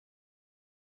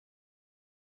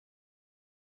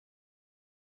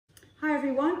Hi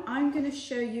everyone, I'm going to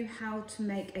show you how to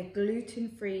make a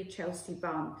gluten-free Chelsea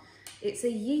bun. It's a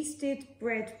yeasted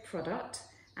bread product,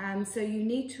 so you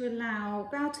need to allow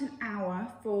about an hour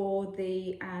for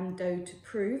the dough to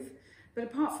proof. But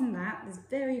apart from that,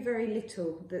 there's very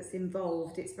little that's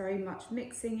involved. It's very much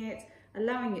mixing it,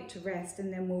 allowing it to rest,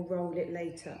 and then we'll roll it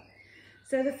later.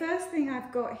 So the first thing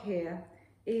I've got here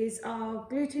is our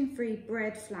gluten-free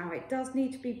bread flour. It does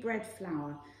need to be bread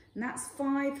flour, and that's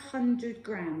 500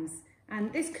 grams.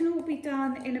 And this can all be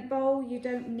done in a bowl. You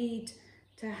don't need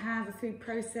to have a food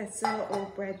processor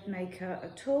or bread maker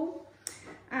at all.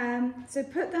 So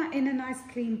put that in a nice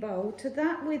clean bowl. To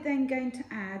that, we're then going to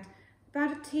add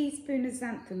about a teaspoon of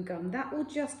xanthan gum. That will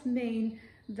just mean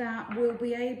that we'll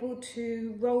be able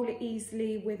to roll it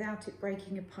easily without it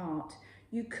breaking apart.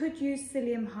 You could use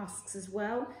psyllium husks as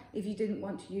well if you didn't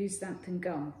want to use xanthan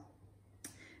gum.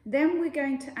 Then we're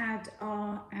going to add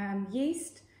our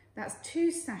yeast. That's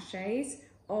 2 sachets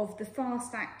of the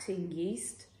fast-acting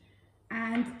yeast,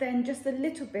 and then just a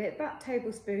little bit, about a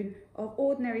tablespoon of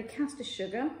ordinary caster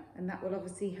sugar, and that will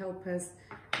obviously help us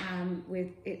with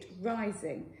it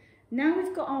rising. Now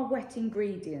we've got our wet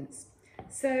ingredients.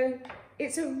 So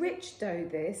it's a rich dough,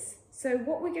 this. So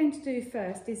what we're going to do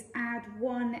first is add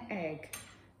 1 egg.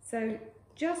 So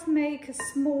just make a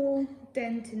small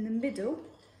dent in the middle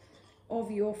of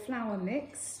your flour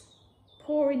mix,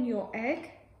 pour in your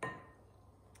egg,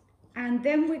 and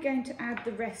then we're going to add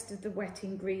the rest of the wet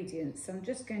ingredients. So I'm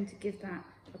just going to give that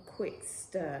a quick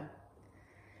stir.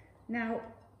 Now,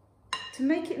 to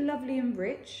make it lovely and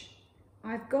rich,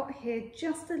 I've got here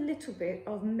just a little bit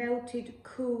of melted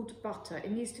cooled butter.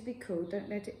 It needs to be cool, don't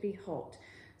let it be hot.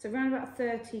 So around about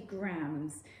 30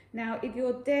 grams. Now, if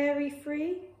you're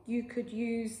dairy-free, you could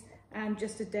use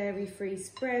just a dairy-free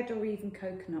spread or even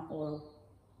coconut oil.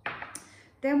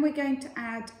 Then we're going to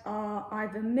add our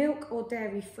either milk or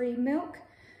dairy-free milk.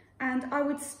 And I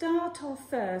would start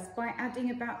off first by adding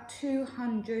about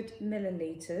 200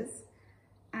 millilitres.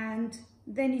 And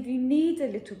then if you need a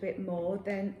little bit more,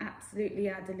 then absolutely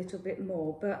add a little bit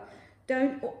more. But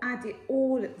don't add it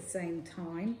all at the same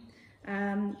time.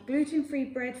 Gluten-free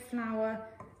bread flour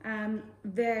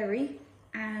vary,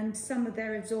 and some of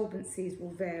their absorbencies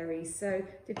will vary. So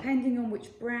depending on which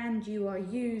brand you are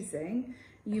using,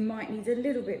 you might need a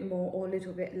little bit more or a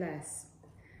little bit less.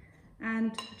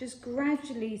 And just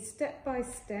gradually, step by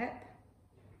step,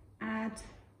 add,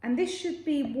 and this should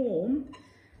be warm,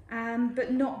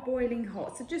 but not boiling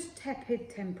hot, so just tepid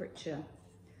temperature.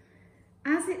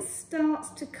 As it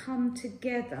starts to come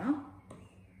together,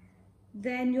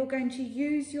 then you're going to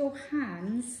use your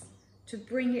hands to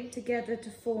bring it together to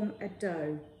form a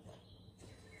dough.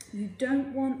 You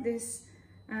don't want this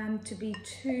to be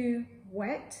too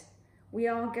wet. We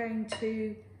are going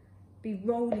to be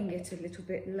rolling it a little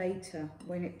bit later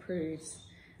when it proves.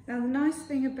 Now, the nice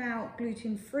thing about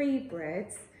gluten-free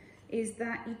breads is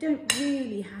that you don't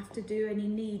really have to do any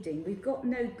kneading. We've got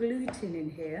no gluten in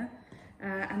here,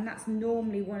 and that's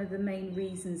normally one of the main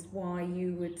reasons why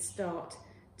you would start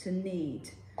to knead.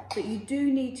 But you do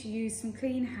need to use some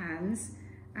clean hands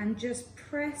and just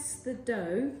press the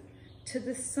dough to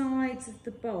the sides of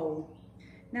the bowl.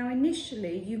 Now,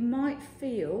 initially, you might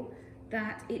feel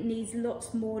that it needs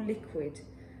lots more liquid.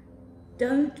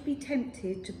 Don't be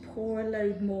tempted to pour a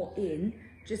load more in.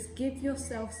 Just give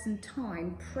yourself some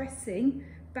time pressing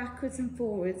backwards and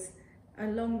forwards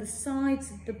along the sides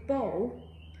of the bowl,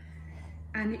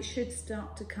 and it should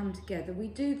start to come together. We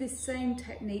do this same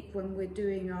technique when we're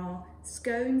doing our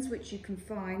scones, which you can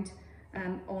find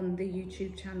on the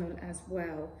YouTube channel as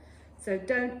well. So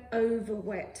don't over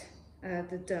wet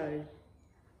the dough.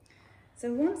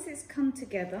 So once it's come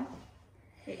together,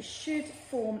 it should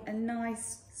form a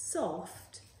nice,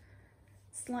 soft,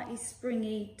 slightly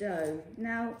springy dough.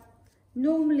 Now,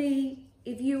 normally,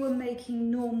 if you were making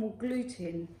normal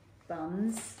gluten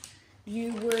buns,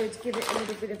 you would give it a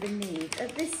little bit of a knead.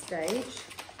 At this stage,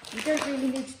 you don't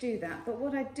really need to do that, but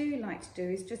what I do like to do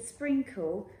is just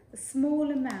sprinkle a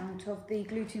small amount of the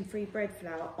gluten-free bread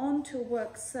flour onto a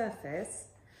work surface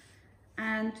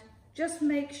and just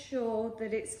make sure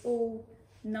that it's all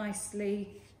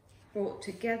nicely brought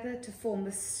together to form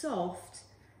a soft,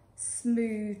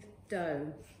 smooth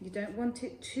dough. You don't want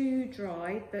it too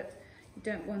dry, but you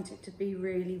don't want it to be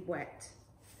really wet.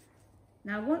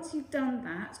 Now, once you've done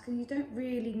that, because you don't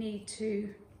really need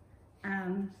to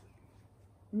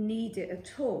knead it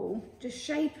at all, just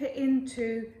shape it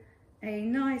into a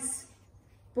nice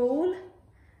ball,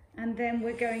 and then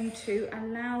we're going to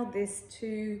allow this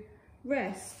to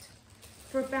rest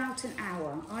for about an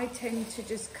hour. I tend to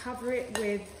just cover it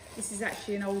with, this is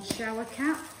actually an old shower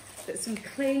cap, but some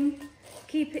cling.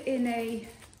 Keep it in a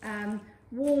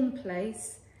warm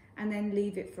place and then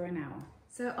leave it for an hour.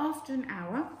 So after an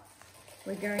hour,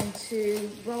 we're going to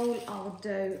roll our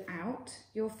dough out.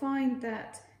 You'll find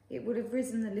that it would have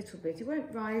risen a little bit. It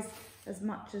won't rise as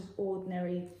much as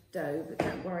ordinary dough, but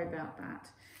don't worry about that.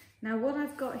 Now what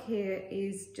I've got here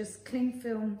is just cling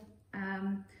film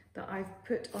that I've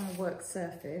put on a work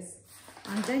surface.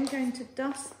 I'm then going to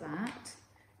dust that,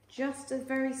 just a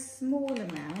very small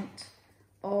amount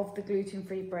of the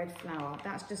gluten-free bread flour.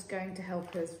 That's just going to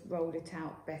help us roll it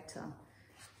out better.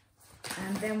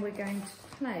 And then we're going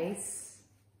to place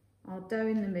our dough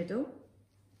in the middle.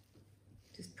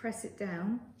 Just press it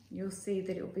down. You'll see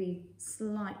that it'll be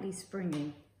slightly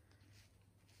springy.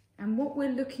 And what we're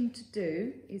looking to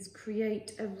do is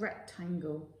create a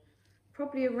rectangle,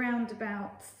 probably around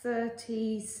about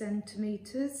 30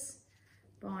 centimetres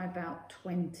by about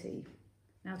 20.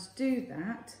 Now to do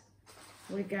that,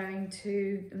 we're going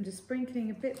to, I'm just sprinkling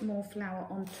a bit more flour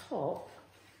on top,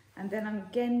 and then I'm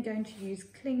again going to use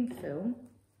cling film,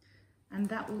 and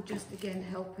that will just again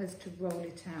help us to roll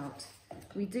it out.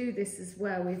 We do this as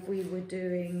well if we were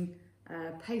doing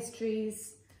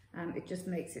pastries, it just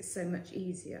makes it so much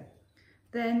easier.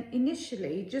 Then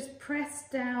initially just press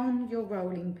down your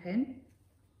rolling pin,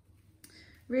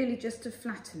 really just to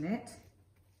flatten it,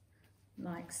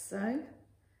 like so,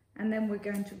 and then we're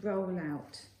going to roll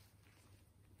out.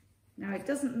 Now it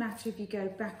doesn't matter if you go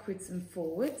backwards and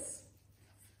forwards,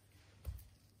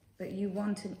 but you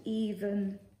want an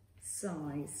even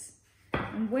size.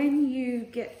 And when you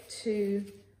get to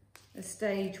a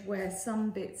stage where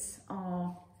some bits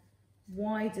are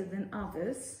wider than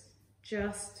others,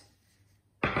 just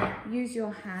use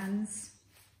your hands,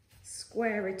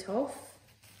 square it off,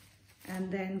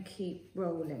 and then keep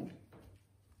rolling.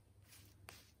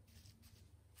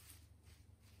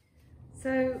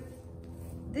 So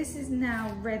this is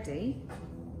now ready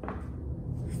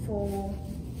for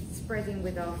spreading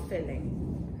with our filling.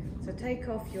 So take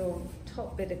off your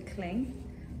top bit of cling.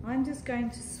 I'm just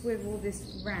going to swivel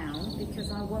this round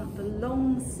because I want the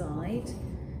long side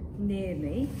near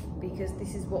me, because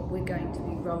this is what we're going to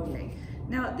be rolling.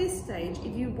 Now at this stage,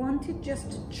 if you wanted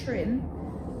just to trim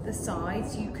the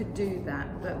sides, you could do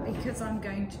that, but because I'm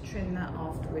going to trim that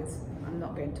afterwards, I'm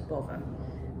not going to bother.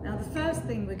 Now the first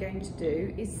thing we're going to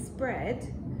do is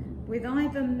spread with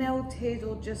either melted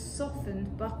or just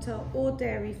softened butter or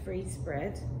dairy-free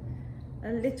spread,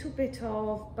 a little bit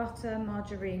of butter,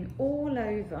 margarine all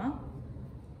over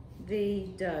the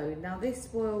dough. Now this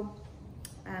will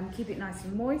keep it nice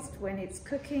and moist when it's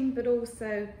cooking, but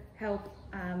also help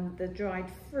the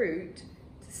dried fruit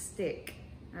to stick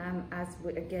as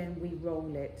we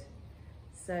roll it.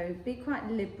 So be quite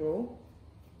liberal.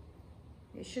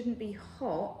 It shouldn't be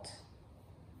hot,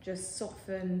 just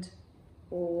softened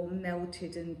or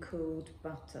melted and cooled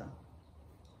butter.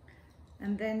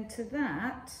 And then to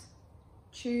that,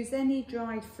 choose any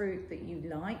dried fruit that you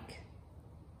like.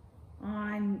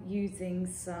 I'm using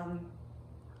some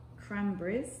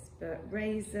cranberries, but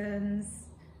raisins,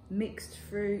 mixed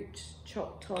fruit,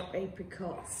 chopped top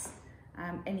apricots,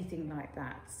 anything like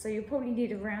that. So you'll probably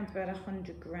need around about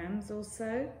 100 grams or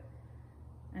so.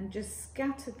 And just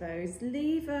scatter those.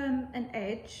 Leave an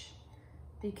edge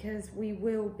because we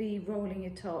will be rolling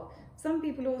it up. Some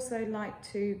people also like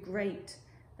to grate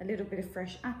a little bit of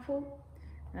fresh apple.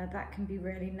 That can be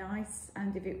really nice.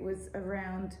 And if it was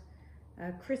around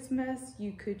Christmas,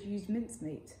 you could use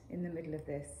mincemeat in the middle of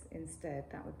this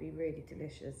instead. That would be really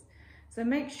delicious. So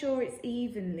make sure it's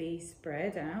evenly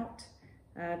spread out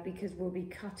because we'll be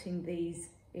cutting these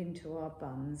into our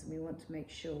buns. We want to make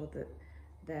sure that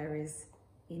there is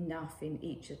enough in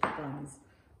each of the buns,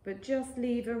 but just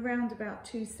leave around about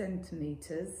 2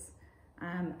 centimeters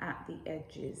at the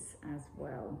edges as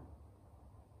well.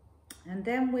 And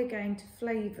then we're going to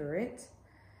flavor it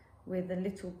with a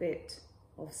little bit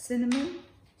of cinnamon.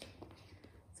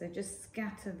 So just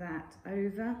scatter that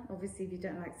over. Obviously, if you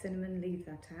don't like cinnamon, leave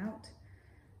that out.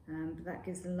 But that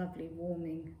gives a lovely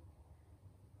warming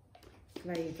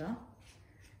flavor.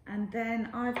 And then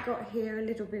I've got here a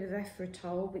little bit of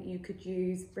erythritol, but you could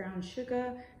use brown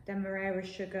sugar, demerara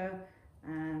sugar,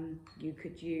 you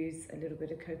could use a little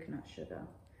bit of coconut sugar.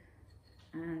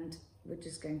 And we're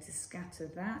just going to scatter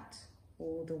that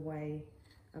all the way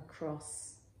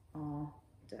across our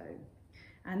dough.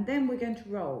 And then we're going to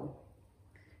roll.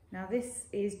 Now this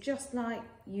is just like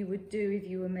you would do if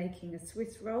you were making a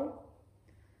Swiss roll,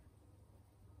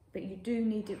 but you do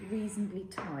need it reasonably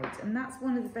tight. And that's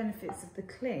one of the benefits of the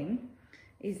cling,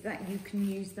 is that you can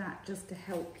use that just to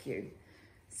help you.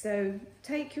 So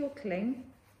take your cling,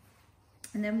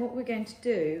 and then what we're going to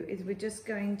do is we're just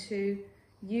going to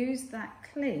use that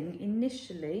cling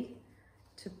initially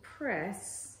to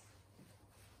press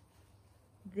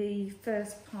the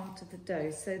first part of the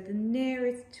dough, so the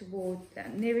nearest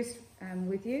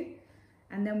with you,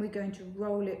 and then we're going to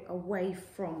roll it away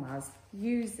from us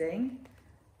using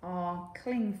our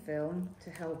cling film to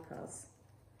help us.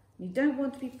 You don't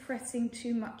want to be pressing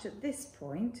too much at this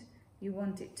point, you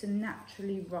want it to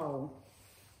naturally roll.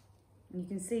 And you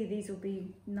can see these will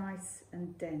be nice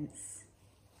and dense.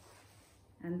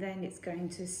 And then it's going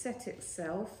to set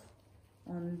itself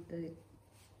on the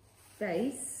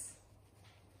base.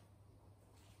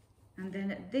 And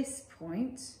then at this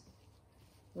point,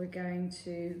 we're going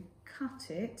to cut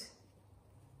it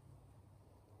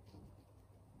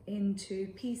into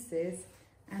pieces,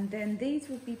 and then these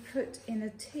will be put in a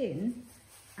tin,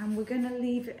 and we're going to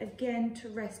leave it again to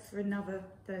rest for another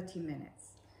 30 minutes.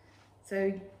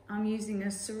 So I'm using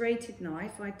a serrated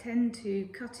knife. I tend to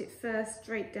cut it first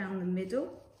straight down the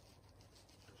middle,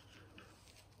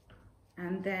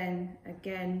 and then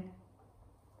again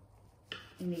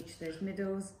in each of those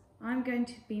middles. I'm going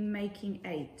to be making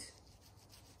 8.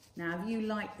 Now, if you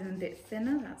like them a bit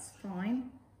thinner, that's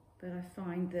fine, but I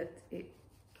find that it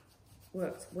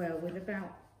works well with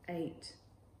about 8.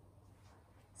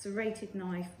 Serrated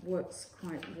knife works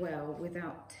quite well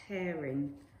without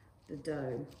tearing the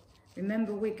dough.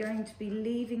 Remember, we're going to be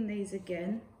leaving these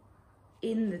again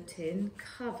in the tin,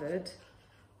 covered,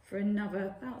 for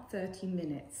another about 30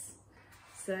 minutes.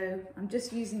 So I'm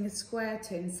just using a square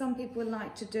tin. Some people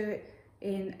like to do it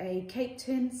in a cake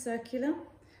tin, circular.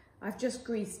 I've just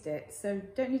greased it, so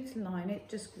don't need to line it,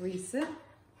 just grease it.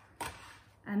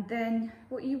 And then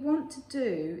what you want to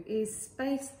do is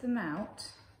space them out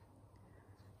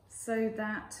so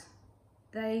that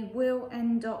they will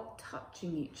end up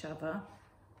touching each other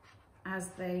as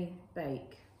they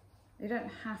bake. They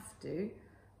don't have to,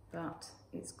 but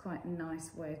it's quite a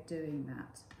nice way of doing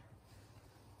that.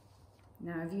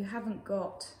 Now, if you haven't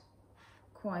got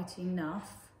quite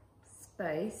enough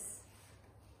space,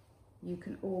 you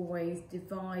can always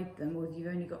divide them, or if you've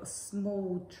only got a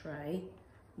small tray,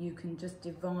 you can just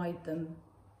divide them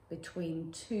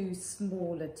between 2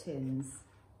 smaller tins.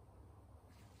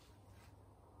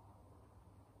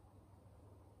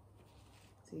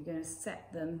 So you're going to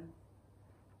set them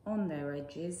on their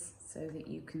edges so that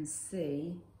you can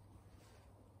see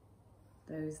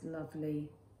those lovely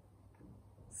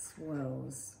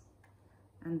swirls.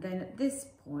 And then at this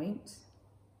point,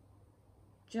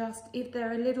 just if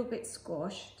they're a little bit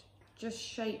squashed, just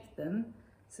shape them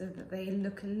so that they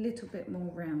look a little bit more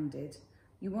rounded.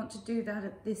 You want to do that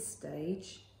at this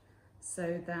stage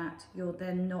so that you're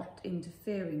then not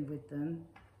interfering with them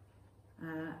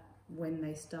when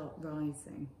they start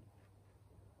rising.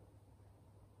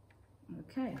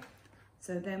 Okay,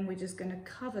 so then we're just going to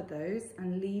cover those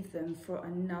and leave them for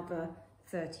another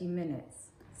 30 minutes.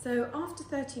 So after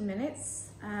 30 minutes,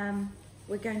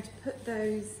 we're going to put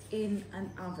those in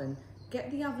an oven.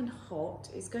 Get the oven hot.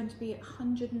 It's going to be at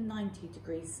 190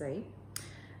 degrees C.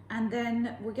 And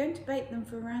then we're going to bake them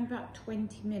for around about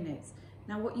 20 minutes.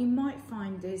 Now, what you might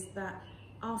find is that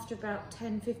after about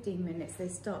 10-15 minutes, they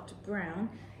start to brown.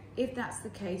 If that's the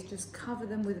case, just cover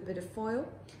them with a bit of foil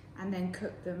and then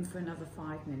cook them for another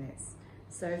 5 minutes.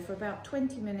 So for about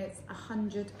 20 minutes,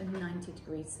 190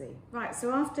 degrees C. Right,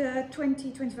 so after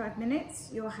 20-25 minutes,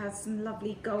 you'll have some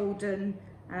lovely golden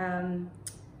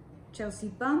Chelsea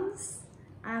buns.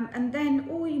 And then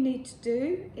all you need to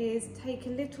do is take a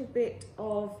little bit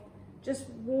of just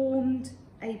warmed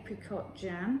apricot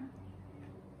jam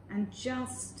and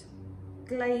just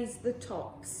glaze the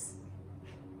tops.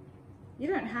 You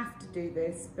don't have to do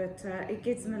this, but it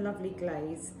gives them a lovely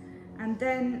glaze. And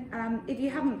then if you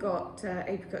haven't got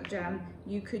apricot jam,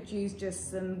 you could use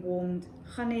just some warmed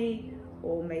honey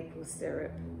or maple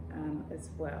syrup as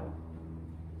well.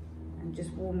 And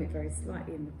just warm it very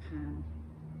slightly in the pan.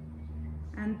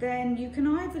 And then you can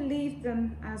either leave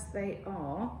them as they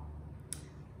are,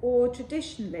 or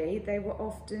traditionally they were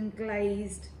often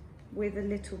glazed with a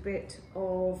little bit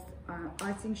of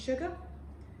icing sugar.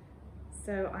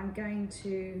 So I'm going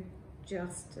to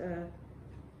just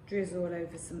drizzle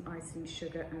over some icing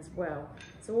sugar as well.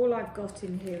 So all I've got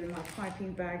in here in my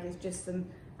piping bag is just some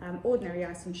ordinary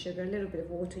icing sugar, a little bit of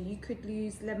water. You could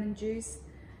use lemon juice,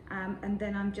 and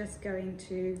then I'm just going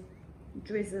to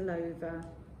drizzle over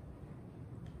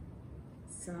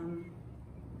some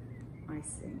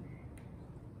icing.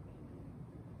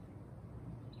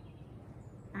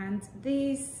 And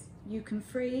these you can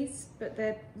freeze, but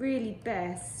they're really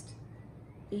best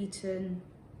eaten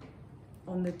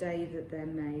on the day that they're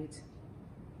made.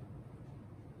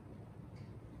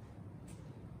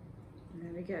 And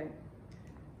there we go.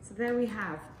 So there we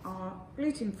have our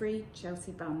gluten-free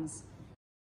Chelsea buns.